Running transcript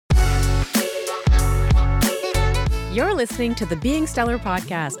You're listening to the Being Stellar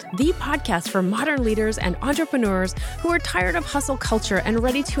podcast, the podcast for modern leaders and entrepreneurs who are tired of hustle culture and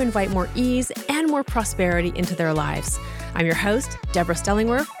ready to invite more ease and more prosperity into their lives. I'm your host, Deborah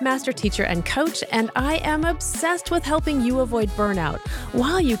Stellingwerff, master teacher and coach, and I am obsessed with helping you avoid burnout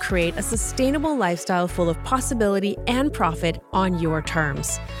while you create a sustainable lifestyle full of possibility and profit on your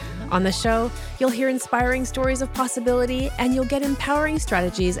terms. On the show, you'll hear inspiring stories of possibility and you'll get empowering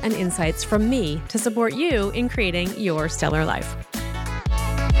strategies and insights from me to support you in creating your stellar life.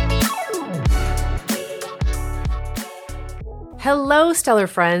 Hello, stellar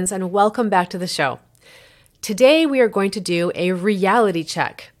friends, and welcome back to the show. Today, we are going to do a reality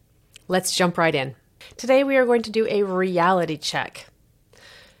check. Let's jump right in. Today, we are going to do a reality check.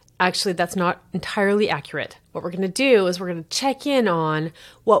 Actually, that's not entirely accurate. What we're going to do is we're going to check in on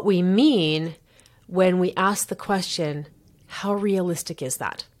what we mean when we ask the question, how realistic is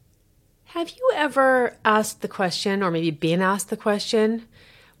that? Have you ever asked the question, or maybe been asked the question,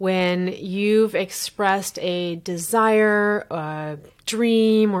 when you've expressed a desire, a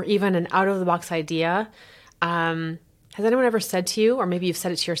dream, or even an out-of-the-box idea? Has anyone ever said to you, or maybe you've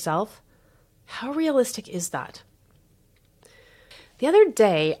said it to yourself, how realistic is that? The other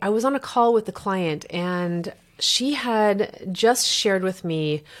day, I was on a call with a client and she had just shared with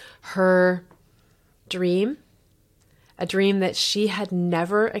me her dream, a dream that she had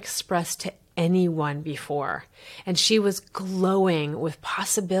never expressed to anyone before. And she was glowing with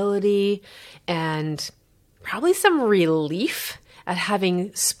possibility and probably some relief at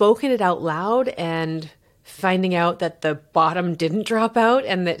having spoken it out loud and finding out that the bottom didn't drop out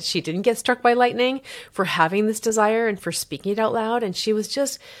and that she didn't get struck by lightning for having this desire and for speaking it out loud. And she was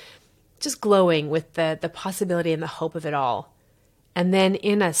just glowing with the possibility and the hope of it all. And then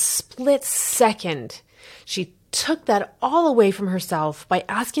in a split second, she took that all away from herself by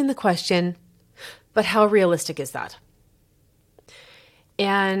asking the question, but how realistic is that?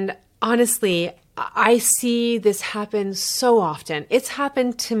 And honestly, I see this happen so often. It's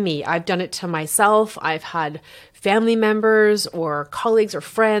happened to me. I've done it to myself. I've had family members or colleagues or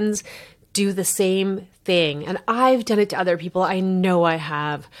friends do the same thing. And I've done it to other people. I know I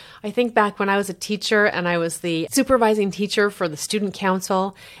have. I think back when I was a teacher and I was the supervising teacher for the student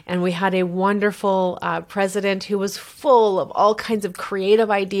council, and we had a wonderful president who was full of all kinds of creative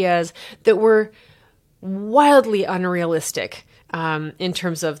ideas that were wildly unrealistic. In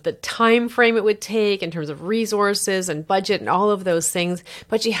terms of the time frame it would take, in terms of resources and budget and all of those things.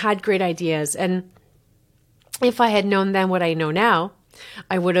 But she had great ideas. And if I had known then what I know now,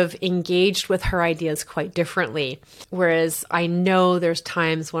 I would have engaged with her ideas quite differently. Whereas I know there's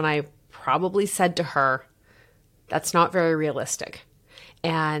times when I probably said to her, that's not very realistic.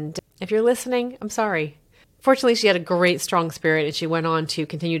 And if you're listening, I'm sorry. Fortunately, she had a great, strong spirit, and she went on to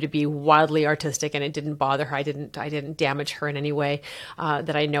continue to be wildly artistic, and it didn't bother her. I didn't damage her in any way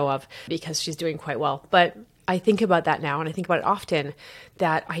that I know of, because she's doing quite well. But I think about that now, and I think about it often,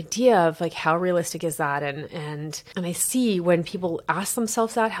 that idea of like, how realistic is that? And I see when people ask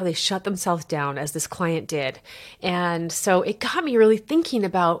themselves that, how they shut themselves down, as this client did. And so it got me really thinking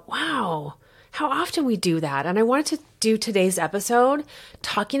about, wow, how often we do that. And I wanted to do today's episode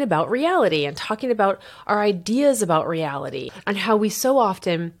talking about reality and talking about our ideas about reality and how we so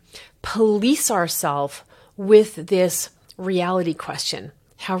often police ourselves with this reality question.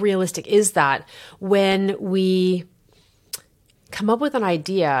 How realistic is that when we come up with an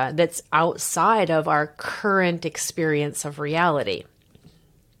idea that's outside of our current experience of reality?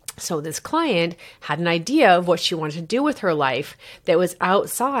 So this client had an idea of what she wanted to do with her life that was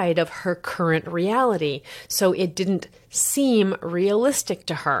outside of her current reality. So it didn't seem realistic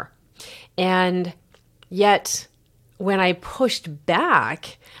to her. And yet, when I pushed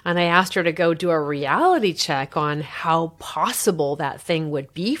back and I asked her to go do a reality check on how possible that thing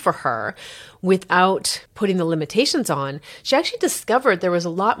would be for her without putting the limitations on, she actually discovered there was a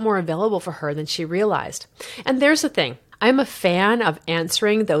lot more available for her than she realized. And there's the thing. I'm a fan of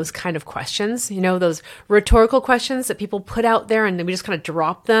answering those kind of questions, those rhetorical questions that people put out there and then we just kind of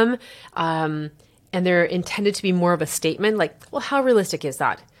drop them. And they're intended to be more of a statement like, well, how realistic is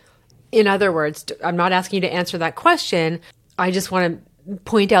that? In other words, I'm not asking you to answer that question. I just want to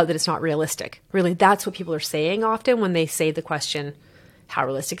point out that it's not realistic. Really, that's what people are saying often when they say the question, how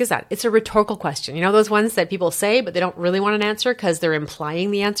realistic is that? It's a rhetorical question. Those ones that people say, but they don't really want an answer because they're implying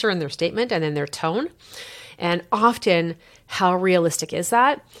the answer in their statement and in their tone. And often, how realistic is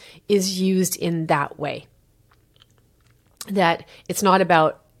that is used in that way. That it's not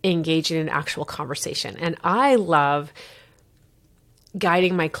about engaging in actual conversation. And I love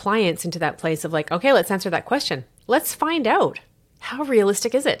guiding my clients into that place of like, okay, let's answer that question. Let's find out, how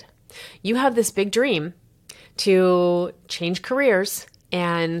realistic is it? You have this big dream to change careers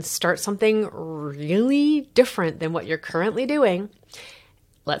and start something really different than what you're currently doing.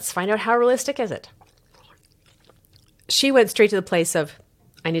 Let's find out, how realistic is it? She went straight to the place of,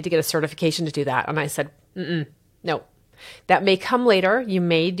 I need to get a certification to do that. And I said, no, that may come later. You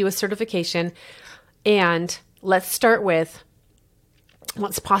may do a certification. And let's start with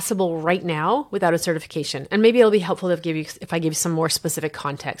what's possible right now without a certification. And maybe it'll be helpful if I give you some more specific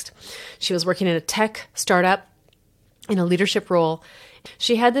context. She was working in a tech startup in a leadership role.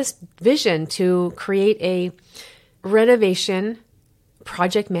 She had this vision to create a renovation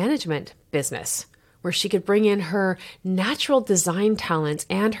project management business where she could bring in her natural design talents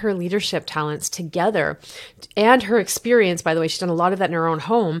and her leadership talents together, and her experience. By the way, she's done a lot of that in her own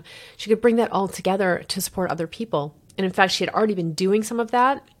home. She could bring that all together to support other people. And in fact, she had already been doing some of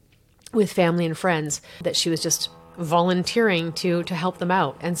that with family and friends that she was just volunteering to help them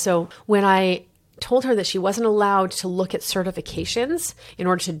out. And so when I told her that she wasn't allowed to look at certifications in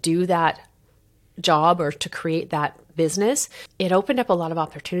order to do that job or to create that business, it opened up a lot of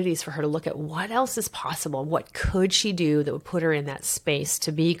opportunities for her to look at what else is possible. What could she do that would put her in that space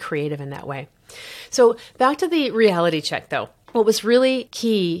to be creative in that way? So back to the reality check though. What was really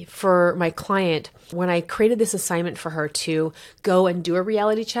key for my client when I created this assignment for her to go and do a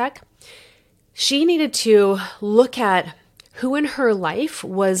reality check, she needed to look at who in her life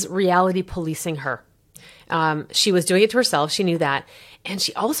was reality policing her. She was doing it to herself. She knew that. And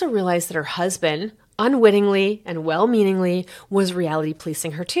she also realized that her husband, unwittingly and well-meaningly, was reality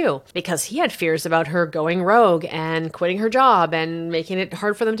policing her too, because he had fears about her going rogue and quitting her job and making it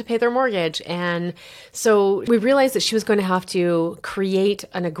hard for them to pay their mortgage. And so we realized that she was going to have to create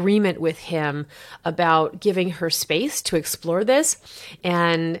an agreement with him about giving her space to explore this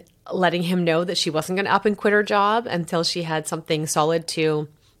and letting him know that she wasn't going to up and quit her job until she had something solid to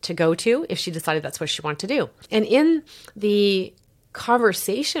go to if she decided that's what she wanted to do. And in the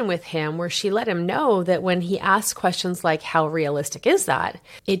conversation with him where she let him know that when he asked questions like, how realistic is that?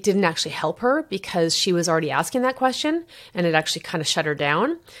 It didn't actually help her because she was already asking that question and it actually kind of shut her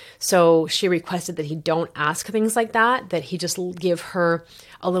down. So she requested that he don't ask things like that he just give her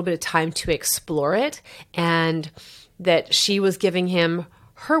a little bit of time to explore it, and that she was giving him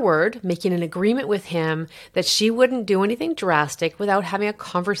her word, making an agreement with him that she wouldn't do anything drastic without having a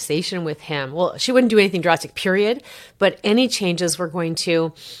conversation with him. Well, she wouldn't do anything drastic, period, but any changes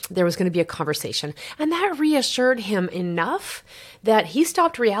there was going to be a conversation. And that reassured him enough that he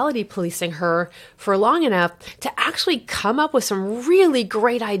stopped reality policing her for long enough to actually come up with some really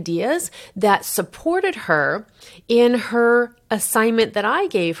great ideas that supported her in her assignment that I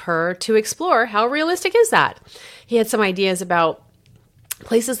gave her to explore how realistic is that. He had some ideas about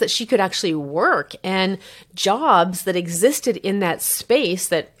places that she could actually work and jobs that existed in that space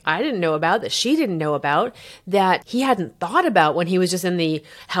that I didn't know about, that she didn't know about, that he hadn't thought about when he was just in the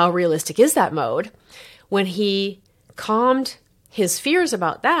how realistic is that mode. When he calmed his fears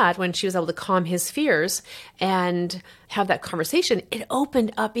about that, when she was able to calm his fears and have that conversation, it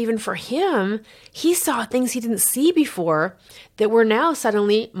opened up even for him. He saw things he didn't see before that were now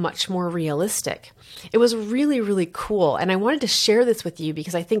suddenly much more realistic. It was really, really cool. And I wanted to share this with you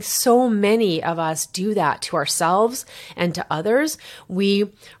because I think so many of us do that to ourselves and to others.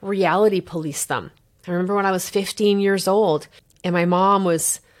 We reality police them. I remember when I was 15 years old and my mom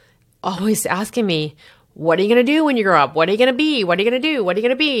was always asking me, what are you going to do when you grow up? What are you going to be? What are you going to do? What are you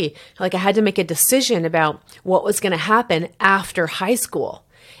going to be? Like I had to make a decision about what was going to happen after high school.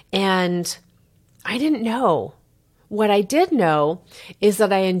 And I didn't know. What I did know is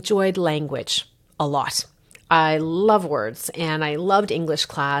that I enjoyed language a lot. I love words and I loved English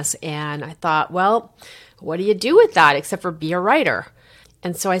class. And I thought, well, what do you do with that except for be a writer?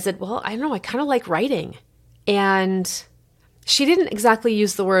 And so I said, well, I don't know. I kind of like writing. And she didn't exactly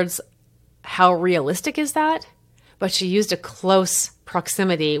use the words, how realistic is that? But she used a close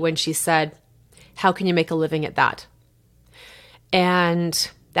proximity when she said, how can you make a living at that? And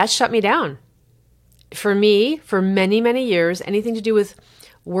that shut me down. For me, for many, many years, anything to do with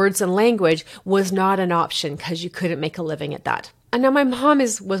words and language was not an option because you couldn't make a living at that. And now my mom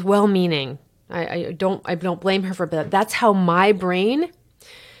was well-meaning. I don't blame her for that. That's how my brain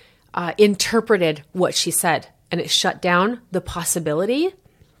interpreted what she said. And it shut down the possibility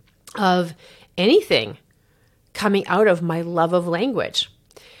of anything coming out of my love of language.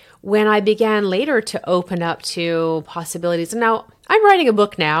 When I began later to open up to possibilities, and now I'm writing a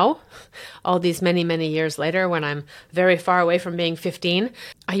book now, all these many, many years later when I'm very far away from being 15.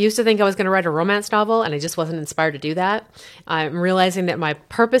 I used to think I was going to write a romance novel, and I just wasn't inspired to do that. I'm realizing that my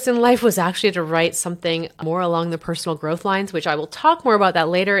purpose in life was actually to write something more along the personal growth lines, which I will talk more about that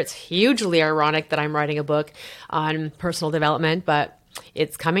later. It's hugely ironic that I'm writing a book on personal development, but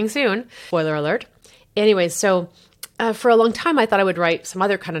it's coming soon. Spoiler alert. Anyways, so for a long time, I thought I would write some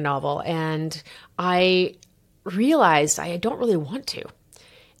other kind of novel, and I realized I don't really want to.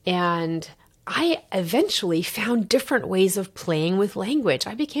 And I eventually found different ways of playing with language.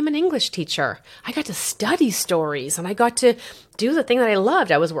 I became an English teacher. I got to study stories, and I got to do the thing that I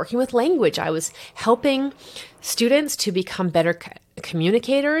loved. I was working with language. I was helping students to become better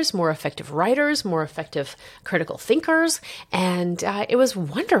communicators, more effective writers, more effective critical thinkers. And it was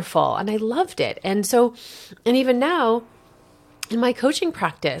wonderful, and I loved it. And even now in my coaching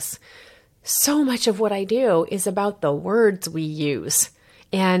practice, so much of what I do is about the words we use,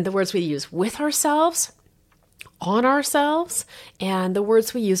 and the words we use with ourselves, on ourselves, and the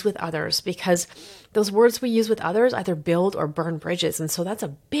words we use with others, because those words we use with others either build or burn bridges. And so that's a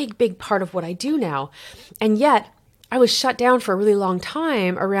big, big part of what I do now. And yet I was shut down for a really long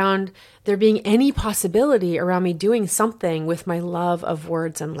time around there being any possibility around me doing something with my love of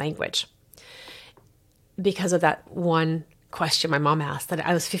words and language because of that one question my mom asked that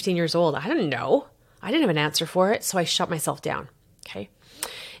I was 15 years old. I didn't know. I didn't have an answer for it. So I shut myself down. Okay.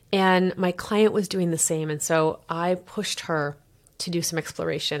 And my client was doing the same. And so I pushed her to do some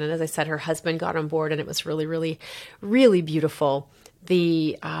exploration. And as I said, her husband got on board, and it was really, really, really beautiful.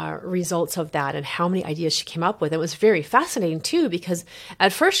 The results of that and how many ideas she came up with. It was very fascinating too, because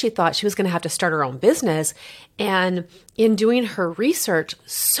at first she thought she was going to have to start her own business. And in doing her research,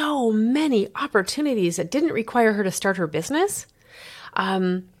 so many opportunities that didn't require her to start her business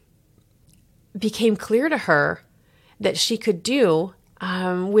became clear to her that she could do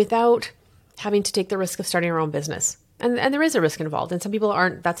without having to take the risk of starting her own business. And there is a risk involved. And some people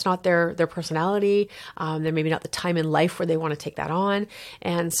that's not their personality. They're maybe not the time in life where they want to take that on.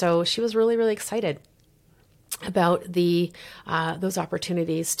 And so she was really, really excited about those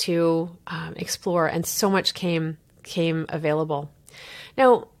opportunities to explore. And so much came available.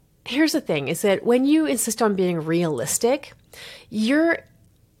 Now, here's the thing, is that when you insist on being realistic, you're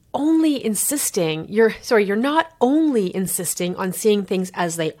not only insisting on seeing things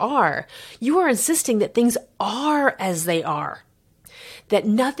as they are, you are insisting that things are as they are, that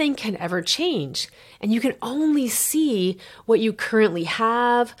nothing can ever change. And you can only see what you currently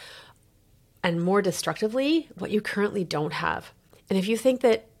have, and more destructively, what you currently don't have. And if you think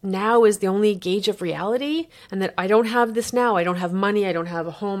that now is the only gauge of reality, and that I don't have this now, I don't have money, I don't have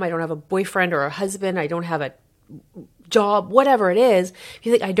a home, I don't have a boyfriend or a husband, I don't have a job, whatever it is, if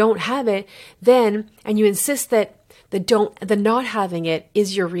you think I don't have it, then, and you insist that the not having it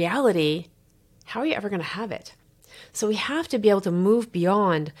is your reality, how are you ever going to have it? So we have to be able to move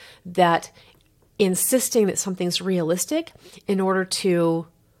beyond that, insisting that something's realistic in order to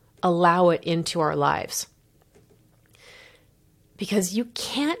allow it into our lives. Because you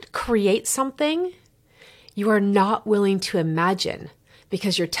can't create something you are not willing to imagine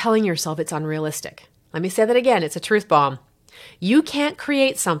because you're telling yourself it's unrealistic. Let me say that again. It's a truth bomb. You can't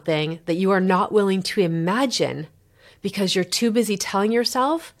create something that you are not willing to imagine because you're too busy telling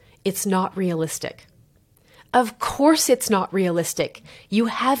yourself it's not realistic. Of course it's not realistic. You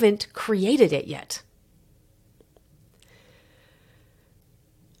haven't created it yet.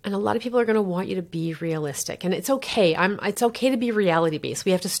 And a lot of people are going to want you to be realistic, and it's okay. It's okay to be reality based.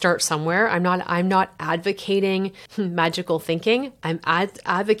 We have to start somewhere. I'm not advocating magical thinking. I'm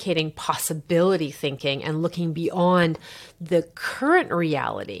advocating possibility thinking and looking beyond the current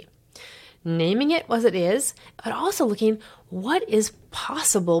reality, naming it as it is, but also looking what is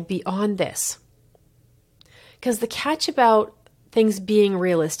possible beyond this. Because the catch about things being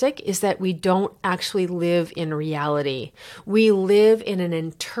realistic is that we don't actually live in reality. We live in an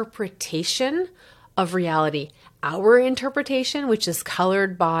interpretation of reality. Our interpretation, which is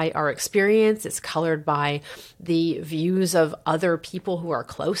colored by our experience, it's colored by the views of other people who are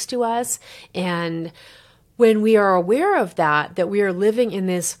close to us. And when we are aware of that we are living in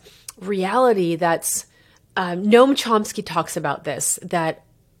this reality that's, Noam Chomsky talks about this, that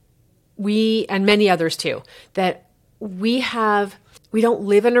we, and many others too, that we don't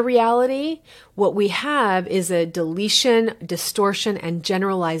live in a reality. What we have is a deletion, distortion, and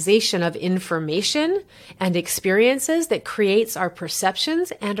generalization of information and experiences that creates our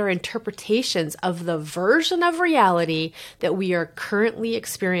perceptions and our interpretations of the version of reality that we are currently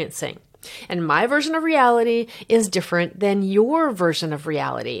experiencing. And my version of reality is different than your version of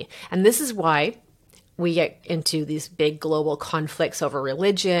reality. And this is why we get into these big global conflicts over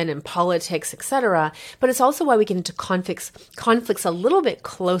religion and politics, etc. But it's also why we get into conflicts a little bit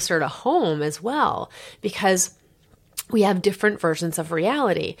closer to home as well, because we have different versions of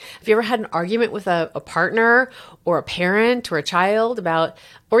reality. Have you ever had an argument with a partner or a parent or a child about,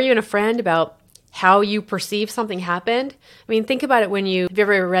 or even a friend about how you perceive something happened? I mean, think about it have you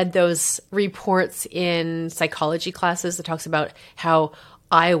ever read those reports in psychology classes that talks about how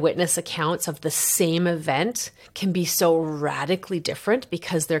eyewitness accounts of the same event can be so radically different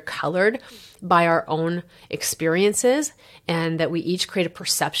because they're colored by our own experiences, and that we each create a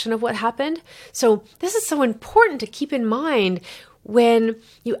perception of what happened. So this is so important to keep in mind when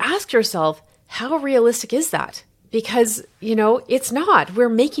you ask yourself, how realistic is that? Because, it's not. We're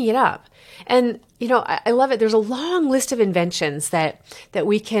making it up. And, I love it. There's a long list of inventions that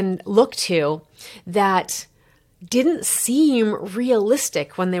we can look to that didn't seem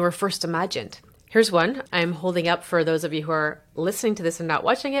realistic when they were first imagined. Here's one I'm holding up for those of you who are listening to this and not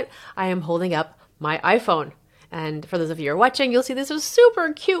watching it. I am holding up my iPhone. And for those of you who are watching, you'll see this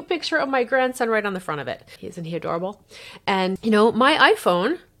super cute picture of my grandson right on the front of it. Isn't he adorable? And, my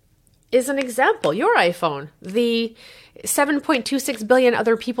iPhone is an example. Your iPhone, the 7.26 billion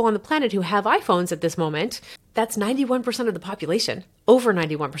other people on the planet who have iPhones at this moment, that's 91% of the population, over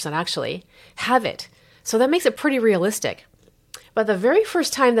 91% actually, have it. So that makes it pretty realistic. But the very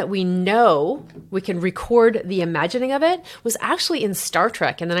first time that we know we can record the imagining of it was actually in Star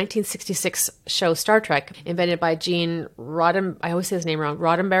Trek, in the 1966 show Star Trek, invented by Gene I always say his name wrong,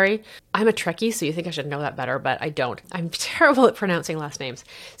 Roddenberry. I'm a Trekkie, so you think I should know that better, but I don't. I'm terrible at pronouncing last names.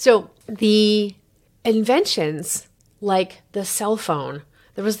 So the inventions like the cell phone,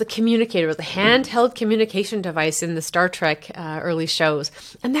 there was the communicator, the handheld communication device in the Star Trek early shows.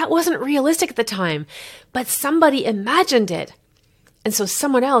 And that wasn't realistic at the time, but somebody imagined it. And so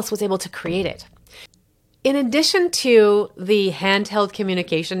someone else was able to create it. In addition to the handheld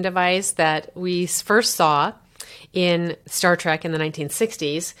communication device that we first saw in Star Trek in the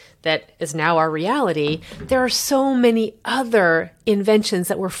 1960s, that is now our reality, there are so many other inventions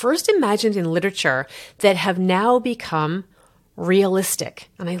that were first imagined in literature that have now become realistic.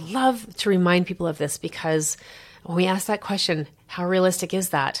 And I love to remind people of this because when we ask that question, how realistic is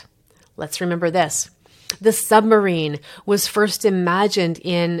that? Let's remember this. The submarine was first imagined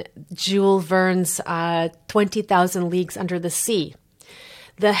in Jules Verne's 20,000 Leagues Under the Sea.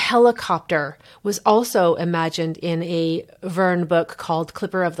 The helicopter was also imagined in a Verne book called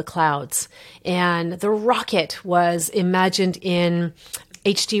Clipper of the Clouds. And the rocket was imagined in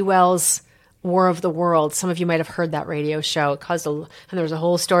H.G. Wells' War of the Worlds. Some of you might have heard that radio show. And there was a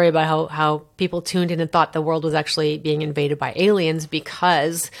whole story about how people tuned in and thought the world was actually being invaded by aliens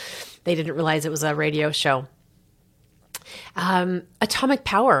because they didn't realize it was a radio show. Atomic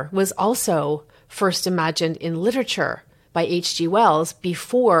power was also first imagined in literature by H.G. Wells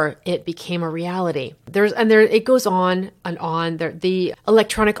before it became a reality. It goes on and on. The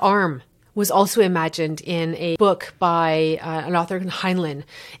electronic arm was also imagined in a book by an author, Heinlein,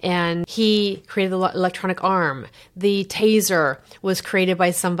 and he created the electronic arm. The taser was created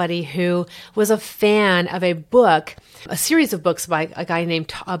by somebody who was a fan of a series of books by a guy named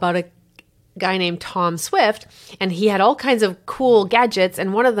Tom Swift, and he had all kinds of cool gadgets,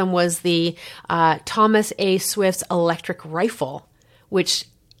 and one of them was the Thomas A. Swift's electric rifle, which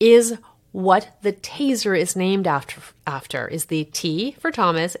is what the taser is named after is the T for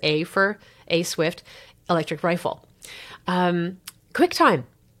Thomas, A for A Swift, electric rifle. QuickTime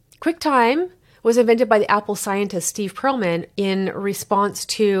was invented by the Apple scientist Steve Perlman in response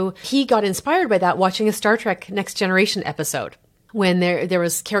to, he got inspired by that watching a Star Trek Next Generation episode, when there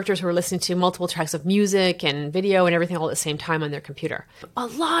was characters who were listening to multiple tracks of music and video and everything all at the same time on their computer. A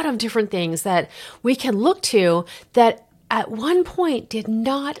lot of different things that we can look to that at one point did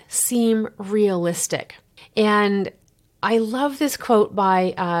not seem realistic. And I love this quote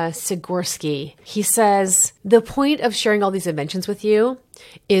by Sigorsky. He says, "The point of sharing all these inventions with you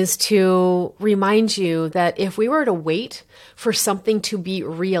is to remind you that if we were to wait for something to be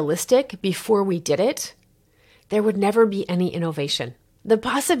realistic before we did it, there would never be any innovation. The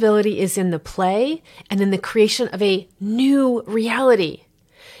possibility is in the play and in the creation of a new reality."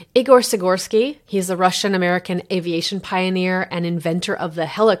 Igor Sigorsky, he's a Russian-American aviation pioneer and inventor of the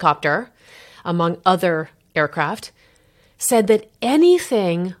helicopter, among other aircraft, said that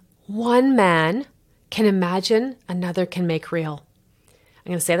anything one man can imagine, another can make real.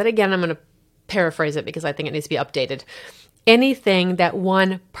 I'm going to say that again. I'm going to paraphrase it because I think it needs to be updated. Anything that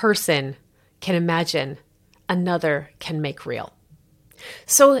one person can imagine, another can make real.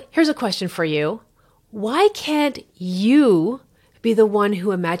 So here's a question for you. Why can't you be the one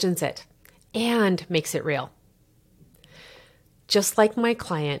who imagines it and makes it real. Just like my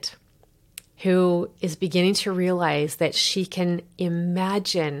client who is beginning to realize that she can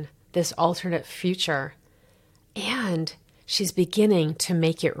imagine this alternate future and she's beginning to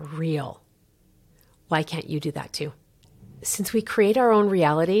make it real. Why can't you do that too? Since we create our own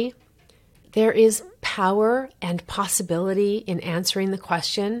reality, there is power and possibility in answering the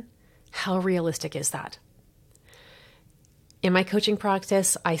question, how realistic is that? In my coaching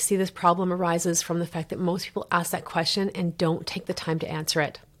practice, I see this problem arises from the fact that most people ask that question and don't take the time to answer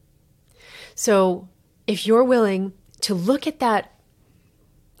it. So if you're willing to look at that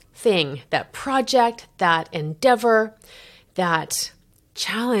thing, that project, that endeavor, that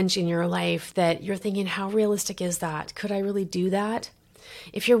challenge in your life that you're thinking, how realistic is that? Could I really do that?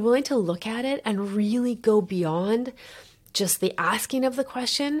 If you're willing to look at it and really go beyond just the asking of the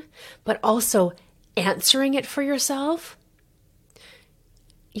question, but also answering it for yourself,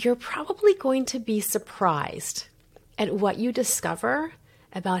 you're probably going to be surprised at what you discover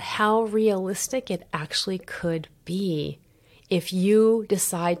about how realistic it actually could be if you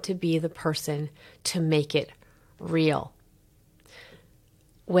decide to be the person to make it real.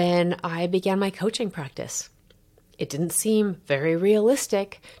 When I began my coaching practice, it didn't seem very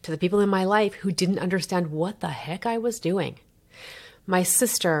realistic to the people in my life who didn't understand what the heck I was doing. My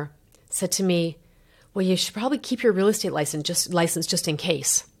sister said to me, well, you should probably keep your real estate license just in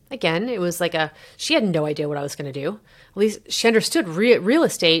case. Again, it was like she had no idea what I was going to do. At least she understood real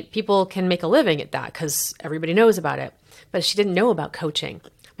estate. People can make a living at that because everybody knows about it. But she didn't know about coaching.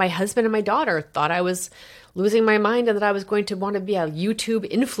 My husband and my daughter thought I was losing my mind and that I was going to want to be a YouTube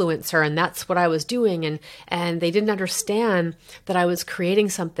influencer, and that's what I was doing. And they didn't understand that I was creating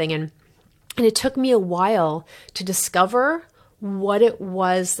something. And it took me a while to discover what it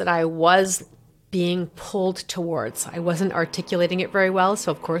was that I was being pulled towards. I wasn't articulating it very well, so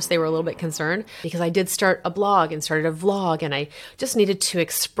of course they were a little bit concerned because I did start a blog and started a vlog, and I just needed to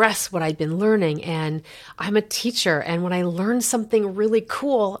express what I'd been learning. And I'm a teacher, and when I learn something really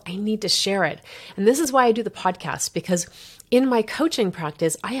cool, I need to share it. And this is why I do the podcast, because in my coaching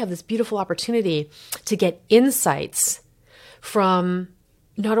practice, I have this beautiful opportunity to get insights from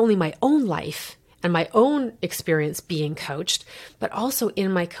not only my own life and my own experience being coached, but also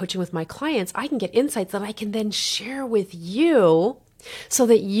in my coaching with my clients, I can get insights that I can then share with you so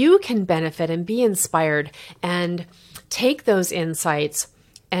that you can benefit and be inspired and take those insights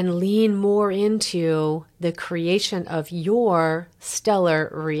and lean more into the creation of your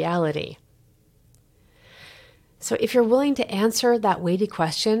stellar reality. So if you're willing to answer that weighty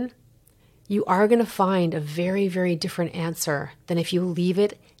question, you are going to find a very, very different answer than if you leave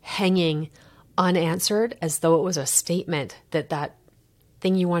it hanging unanswered as though it was a statement that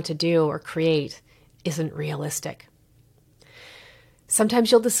thing you want to do or create isn't realistic. Sometimes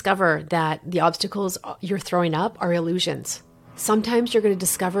you'll discover that the obstacles you're throwing up are illusions. Sometimes you're going to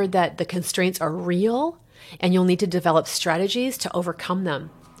discover that the constraints are real and you'll need to develop strategies to overcome them.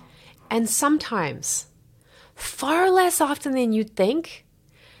 And sometimes, far less often than you'd think,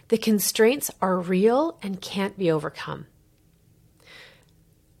 the constraints are real and can't be overcome.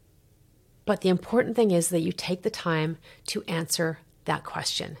 But the important thing is that you take the time to answer that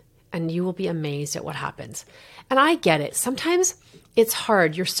question, and you will be amazed at what happens. And I get it. Sometimes it's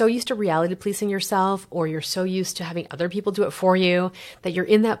hard. You're so used to reality policing yourself, or you're so used to having other people do it for you that you're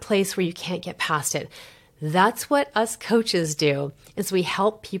in that place where you can't get past it. That's what us coaches do, is we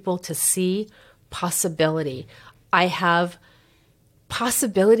help people to see possibility. I have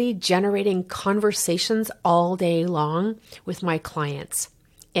possibility generating conversations all day long with my clients.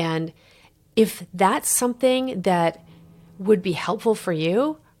 And if that's something that would be helpful for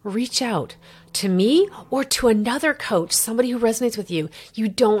you, reach out to me or to another coach, somebody who resonates with you. You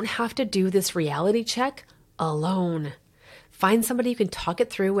don't have to do this reality check alone. Find somebody you can talk it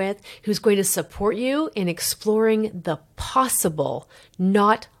through with who's going to support you in exploring the possible,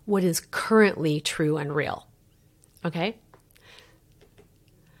 not what is currently true and real. Okay?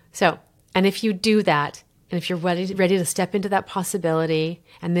 So, and if you do that, and if you're ready to step into that possibility,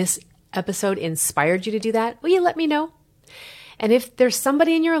 and this episode inspired you to do that, will you let me know? And if there's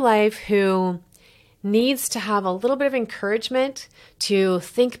somebody in your life who needs to have a little bit of encouragement to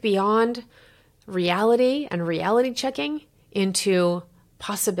think beyond reality and reality checking into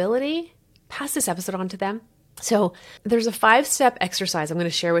possibility, pass this episode on to them. So there's a 5-step exercise I'm going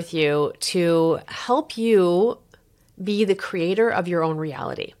to share with you to help you be the creator of your own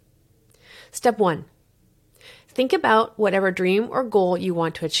reality. Step 1, think about whatever dream or goal you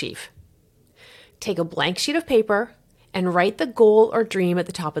want to achieve. Take a blank sheet of paper and write the goal or dream at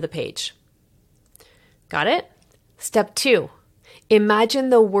the top of the page. Got it? Step 2, Imagine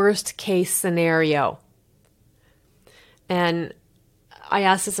the worst case scenario. And I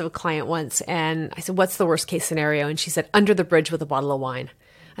asked this of a client once, and I said, what's the worst case scenario? And she said, under the bridge with a bottle of wine.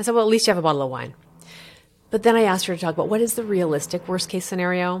 I said, well, at least you have a bottle of wine. But then I asked her to talk about what is the realistic worst case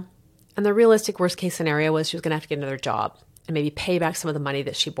scenario. And the realistic worst case scenario was she was going to have to get another job and maybe pay back some of the money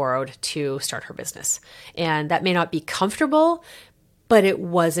that she borrowed to start her business. And that may not be comfortable, but it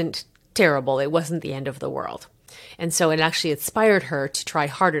wasn't terrible. It wasn't the end of the world. And so it actually inspired her to try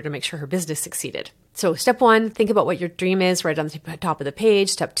harder to make sure her business succeeded. So step 1, think about what your dream is right on the top of the page.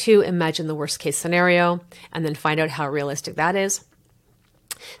 Step 2, imagine the worst case scenario and then find out how realistic that is.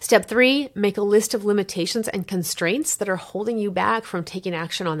 Step 3, make a list of limitations and constraints that are holding you back from taking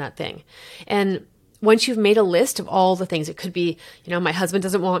action on that thing. And once you've made a list of all the things, it could be, my husband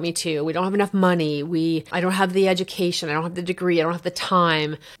doesn't want me to, we don't have enough money, I don't have the education, I don't have the degree, I don't have the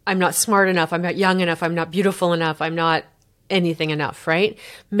time, I'm not smart enough, I'm not young enough, I'm not beautiful enough, I'm not anything enough, right?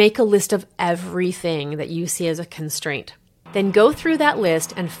 Make a list of everything that you see as a constraint. Then go through that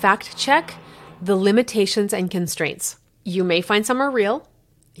list and fact check the limitations and constraints. You may find some are real.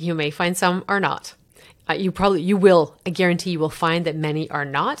 You may find some are not. I guarantee you will find that many are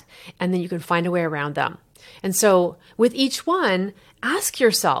not, and then you can find a way around them. And so with each one, ask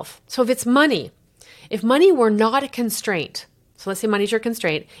yourself, so if money were not a constraint, so let's say money's your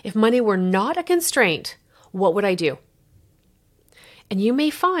constraint, if money were not a constraint, what would I do? And you may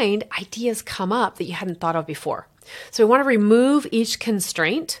find ideas come up that you hadn't thought of before. So we want to remove each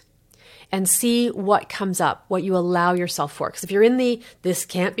constraint and see what comes up, what you allow yourself for. Because if you're in the this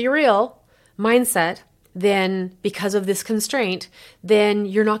can't be real mindset, then because of this constraint, then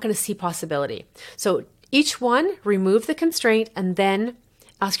you're not going to see possibility. So each one, remove the constraint and then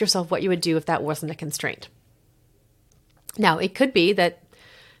ask yourself what you would do if that wasn't a constraint. Now, it could be that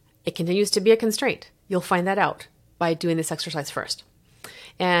it continues to be a constraint. You'll find that out by doing this exercise first.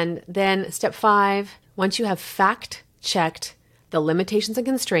 And then step 5, once you have fact-checked the limitations and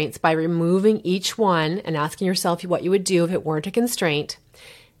constraints by removing each one and asking yourself what you would do if it weren't a constraint,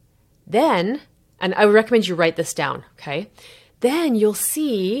 then, and I would recommend you write this down, okay? Then you'll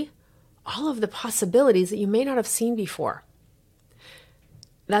see all of the possibilities that you may not have seen before.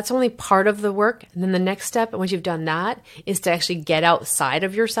 That's only part of the work. And then the next step, once you've done that, is to actually get outside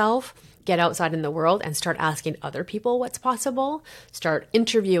of yourself, get outside in the world and start asking other people what's possible, start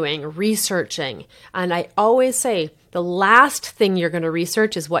interviewing, researching. And I always say the last thing you're going to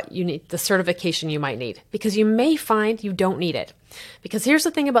research is what you need, the certification you might need, because you may find you don't need it. Because here's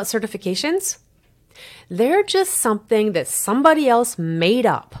the thing about certifications. They're just something that somebody else made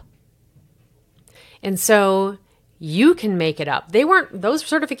up. And so you can make it up. Those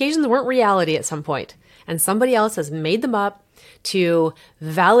certifications weren't reality at some point. And somebody else has made them up to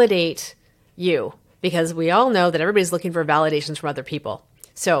validate you, because we all know that everybody's looking for validations from other people.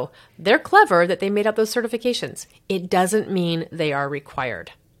 So they're clever that they made up those certifications. It doesn't mean they are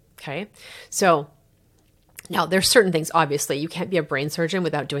required. Okay. So now there's certain things, obviously, you can't be a brain surgeon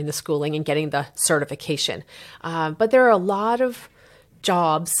without doing the schooling and getting the certification. But there are a lot of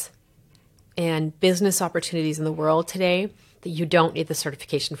jobs and business opportunities in the world today that you don't need the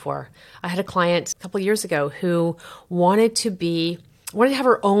certification for. I had a client a couple of years ago who wanted to have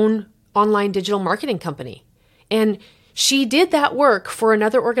her own online digital marketing company. And she did that work for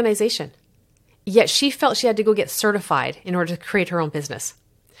another organization. Yet she felt she had to go get certified in order to create her own business.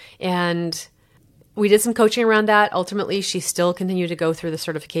 And we did some coaching around that. Ultimately, she still continued to go through the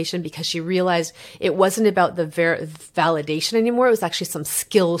certification because she realized it wasn't about the validation anymore. It was actually some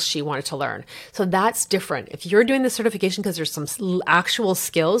skills she wanted to learn. So that's different. If you're doing the certification because there's some actual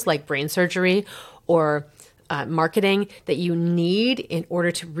skills like brain surgery or marketing that you need in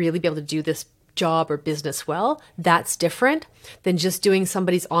order to really be able to do this job or business well, that's different than just doing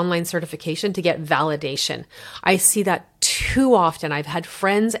somebody's online certification to get validation. I see that too often. I've had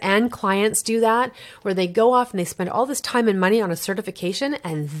friends and clients do that, where they go off and they spend all this time and money on a certification,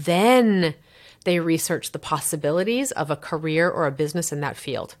 and then they research the possibilities of a career or a business in that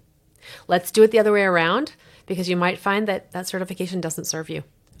field. Let's do it the other way around, because you might find that that certification doesn't serve you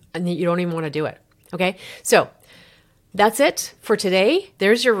and you don't even want to do it. Okay, so that's it for today.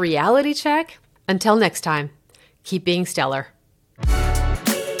 There's your reality check. Until next time, keep being stellar.